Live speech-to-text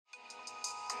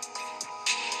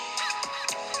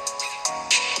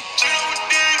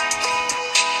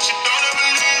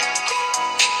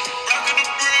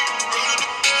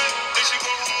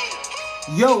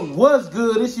Yo, what's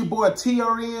good? It's your boy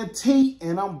TRNT,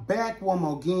 and I'm back one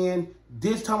more again.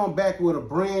 This time I'm back with a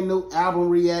brand new album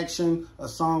reaction, a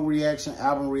song reaction,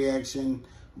 album reaction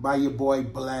by your boy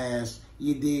Blxst.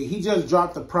 You dig? He just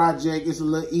dropped a project. It's a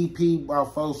little EP,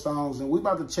 about 4 songs, and we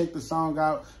about to check the song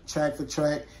out track for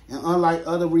track. And unlike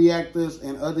other reactors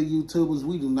and other YouTubers,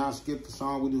 we do not skip the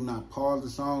song. We do not pause the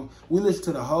song. We listen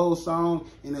to the whole song,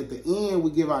 and at the end,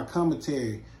 we give our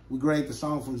commentary. We grade the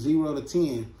song from 0 to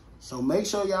 10. So make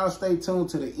sure y'all stay tuned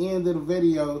to the end of the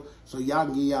video so y'all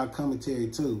can get y'all commentary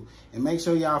too. And make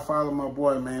sure y'all follow my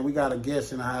boy, man. We got a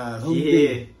guest in the house. Who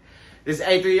yeah. This is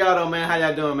A3 y'all though, man. How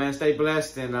y'all doing, man? Stay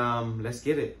blessed and let's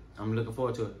get it. I'm looking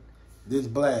forward to it. This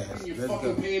Blxst. Your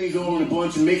fucking panties on a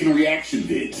bunch and making reaction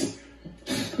vids.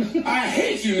 I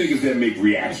hate you niggas that make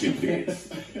reaction vids.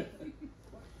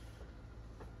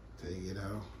 Take it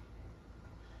out.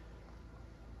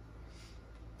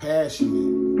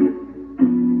 Passionate.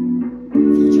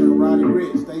 Featuring Roddy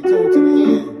Ricch. Stay tuned to the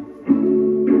end.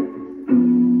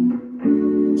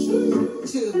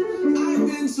 I've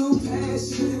been so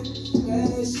passionate.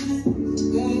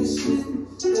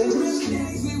 Every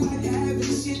days we went having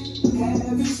shit.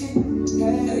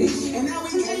 And now we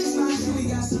can't slide, so we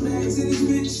got some bags in this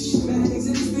bitch.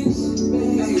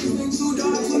 Hey, it's been too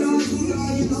dark, you know I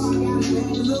got a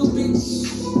bad little bitch.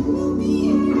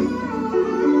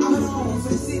 I'm at home for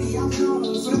the city, I'm at home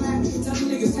for the map. Tell them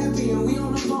niggas happy and we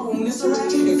on the phone, it's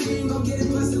alright. If we ain't gon' get it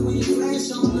busted, we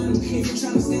flash on them. If you're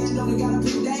tryna stand on it, gotta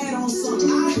put that on something.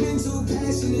 I've been too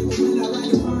passionate, but when I ride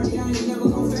the party, I ain't never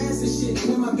go fast and shit.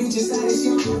 When my bitch is out of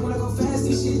shit, when I go fast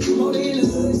and shit. Hold it in the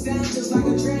hood, sound just like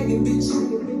a dragon, bitch.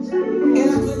 And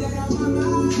I put that on my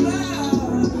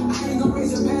mind. I ain't gon'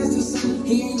 raise a past to son.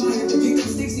 He ain't gon' have to pick up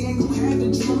sticks, he ain't gon' have to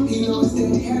drum. He knows that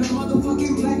he had a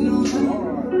motherfucking platinum.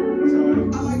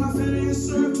 I like my family and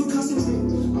syrup to concentrate.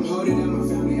 I'm holding down my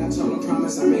family, I told him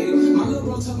promise I made. My little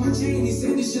bro took my chain, he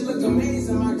said this shit look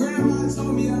amazing. My grandma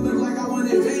told me I look like I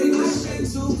wanted Vegas. I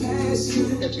ain't too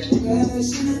passionate.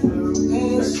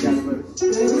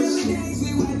 Every days we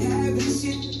went having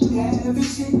shit. Hey,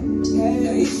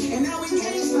 and now we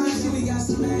can't slide, so we got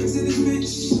some bags in this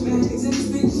bitch.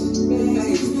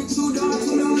 Hey, it's been too dark,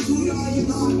 you know I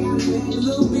got a bad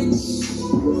little bitch.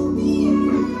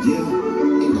 Yeah,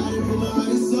 and I done put my heart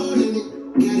and soul in it.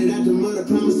 Got it out the mother,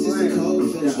 promises the cold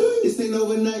fit out. This ain't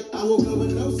overnight, I woke up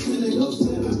with no sinning. I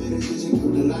made a vision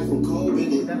come to life from cold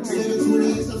in it. 7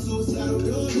 years, I'm suicidal,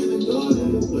 door living.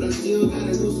 But I still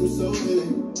gotta do some soul in it.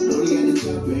 Only at the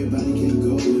top, everybody can't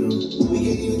go with them. We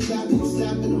can't even stop it,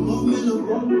 stop in the momentum.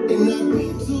 And I've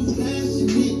been too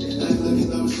passionate. I ain't looking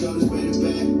on my shoulders, way to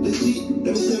back. Legit,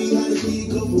 let me show you how to be,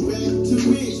 go from rap to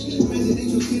rich.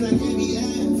 Presidential shit, I can't be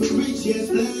at. For rich, yes,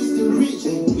 Blxst and rich.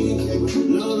 And we came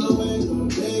a long way,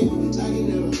 baby. I can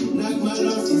never knock my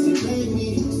losses and make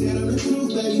me. Said I'm the truth,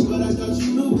 baby, but I thought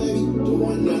you knew, baby. The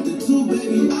one, not the two,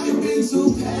 baby. I've been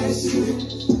too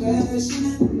passionate.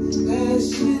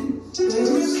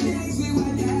 Every days we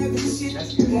went having shit.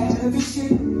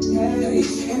 Hey,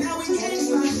 and now we can't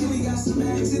slide, so we got some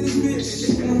bags in this bitch.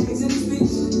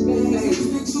 Hey, it's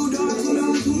been too dark, you know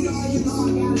I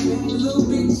got a bad little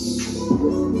bitch.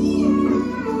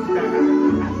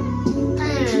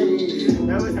 Hey,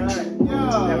 That was hard. yo.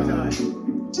 That was hard.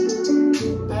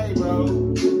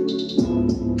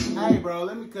 Hey, bro,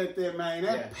 let me cut that, man.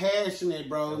 That's passionate,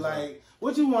 bro. Like,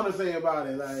 what you want to say about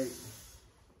it? Like,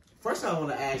 First I want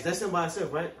to ask, that's him by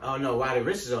himself, right? Oh no, Roddy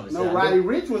Ricch is on the no, side. Roddy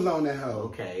Ricch was on that hoe.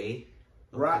 Okay.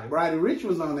 Roddy Ricch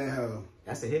was on that hoe.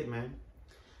 That's a hit, man.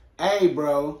 Hey,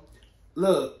 bro,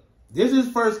 look, this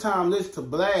is first time listening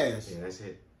to Blxst. Yeah, that's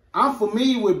it. I'm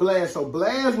familiar with Blxst, so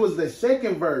Blxst was the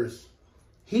second verse.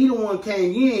 He the one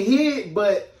came in hit,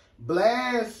 but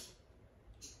Blxst,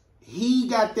 he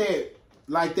got that,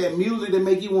 like that music that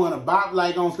make you want to bop,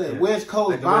 like on that West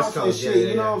Coast like bounce West and Coast, shit,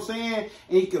 you know what I'm saying?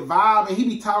 And he can vibe, and he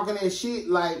be talking that shit,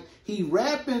 like, he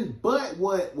rapping, but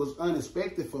what was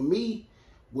unexpected for me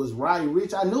was Roddy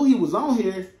Ricch. I knew he was on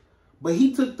here, but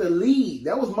he took the lead.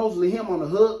 That was mostly him on the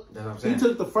hook. That's what I'm saying. He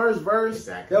took the first verse.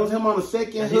 Exactly. That was him on the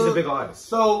second hook. He's a big artist.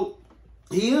 So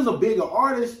he is a bigger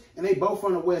artist, and they both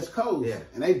from the West Coast. Yeah.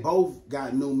 And they both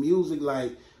got new music.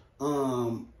 Like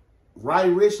Roddy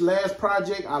Ricch last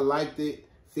project, I liked it.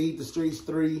 Feed the Streets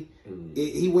 3.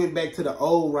 He went back to the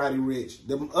old Roddy Ricch.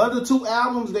 The other 2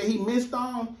 albums that he missed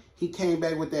on, he came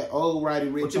back with that old Roddy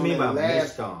Ricch. What you mean by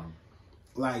missed on?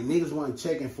 Like, niggas wasn't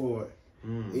checking for it.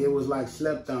 It was like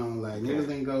slept on. Like niggas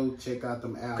didn't go check out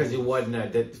them albums. Because it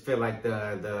wasn't feel like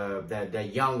that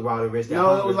young Roddy Ricch.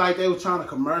 No, it was like they were trying to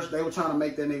commercial. They were trying to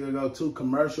make that nigga go too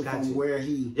commercial from where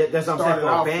he. Yeah, that's what I'm saying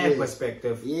from a fan with.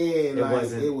 perspective. Yeah,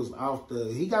 like it was off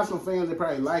the. He got some fans that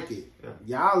probably like it. Yeah.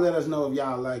 Y'all let us know if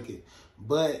y'all like it.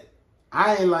 But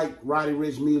I ain't like Roddy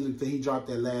Ricch music till he dropped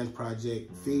that last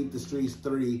project, Feed the Streets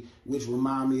 3, which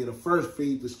remind me of the first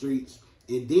Feed the Streets.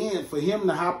 And then for him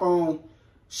to hop on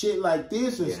shit like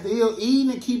this and still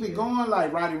eating and keep it going,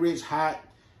 like Roddy Ricch hot.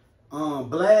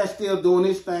 Blxst still doing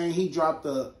his thing. He dropped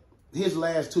his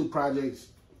last 2 projects.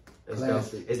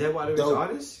 Classic. Is that Roddy Ricch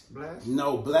artist, Blxst?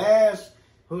 No, Blxst.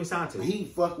 Who he signed to? He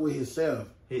fuck with himself.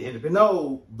 He independent?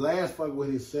 No, Blxst fuck with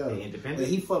himself. He independent? But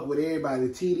he fuck with everybody.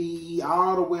 The TDE,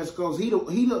 all the West Coast. He the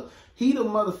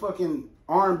motherfucking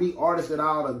R&B artist that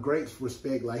all the greats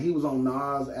respect. Like he was on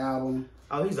Nas' album.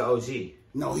 Oh, he's the OG.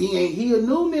 No, he ain't. He a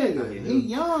new nigga. Oh, he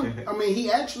young. I mean,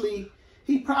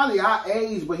 he probably our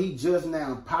age, but he just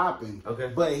now popping.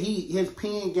 Okay. But his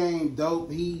pen game dope.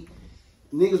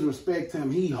 Niggas respect him.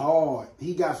 He hard.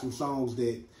 He got some songs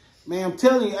that, man, I'm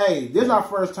telling you, hey, this is our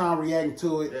first time reacting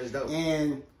to it. That's dope.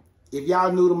 And if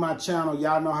y'all new to my channel,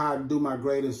 y'all know how to do my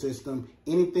grading system.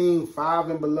 Anything 5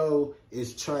 and below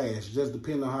is trash. Just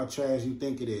depending on how trash you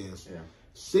think it is. Yeah.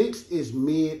 6 is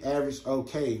mid, average,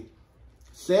 okay.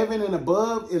 7 and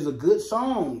above is a good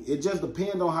song. It just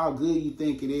depends on how good you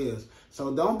think it is.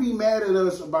 So don't be mad at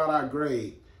us about our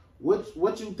grade. What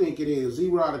you think it is?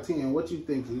 0 out of 10. What you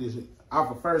think it is?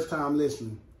 Off a first time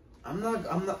listening. I'm not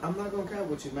gonna count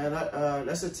with you, man.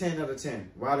 That's a 10 out of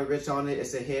 10. Roddy Ricch on it.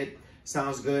 It's a hit.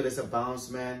 Sounds good. It's a bounce,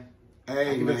 man.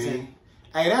 Hey, man.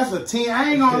 Hey, that's a 10.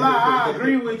 I ain't gonna lie. I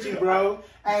agree with you, bro.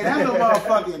 Hey, that's a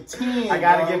motherfucking 10. I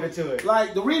gotta bro. give it to it.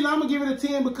 Like, the reason I'm gonna give it a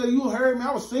 10 because you heard me.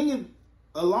 I was singing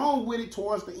along with it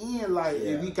towards the end. Like,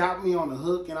 if you got me on the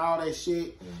hook and all that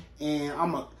shit.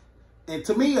 And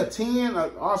to me, a 10,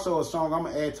 also a song I'm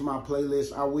going to add to my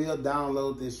playlist. I will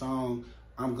download this song.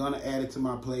 I'm going to add it to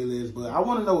my playlist. But I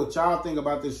want to know what y'all think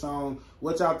about this song.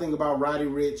 What y'all think about Roddy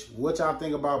Ricch. What y'all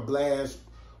think about Blxst.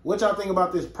 What y'all think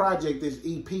about this project, this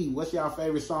EP. What's y'all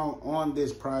favorite song on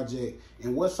this project?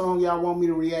 And what song y'all want me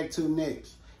to react to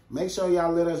next? Make sure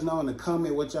y'all let us know in the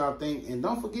comment what y'all think. And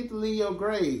don't forget to leave your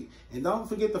grade. And don't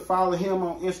forget to follow him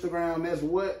on Instagram. That's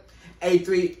what?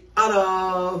 A3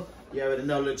 Auto. You already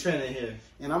know Liltrent in here.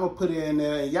 And I'm going to put it in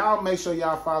there. And y'all make sure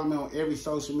y'all follow me on every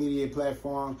social media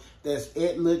platform. That's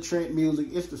at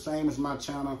Liltrentmusik. It's the same as my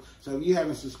channel. So if you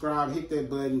haven't subscribed, hit that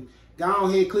button. Go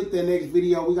ahead, click that next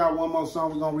video. We got one more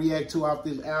song we're going to react to off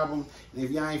this album. And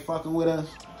if y'all ain't fucking with us,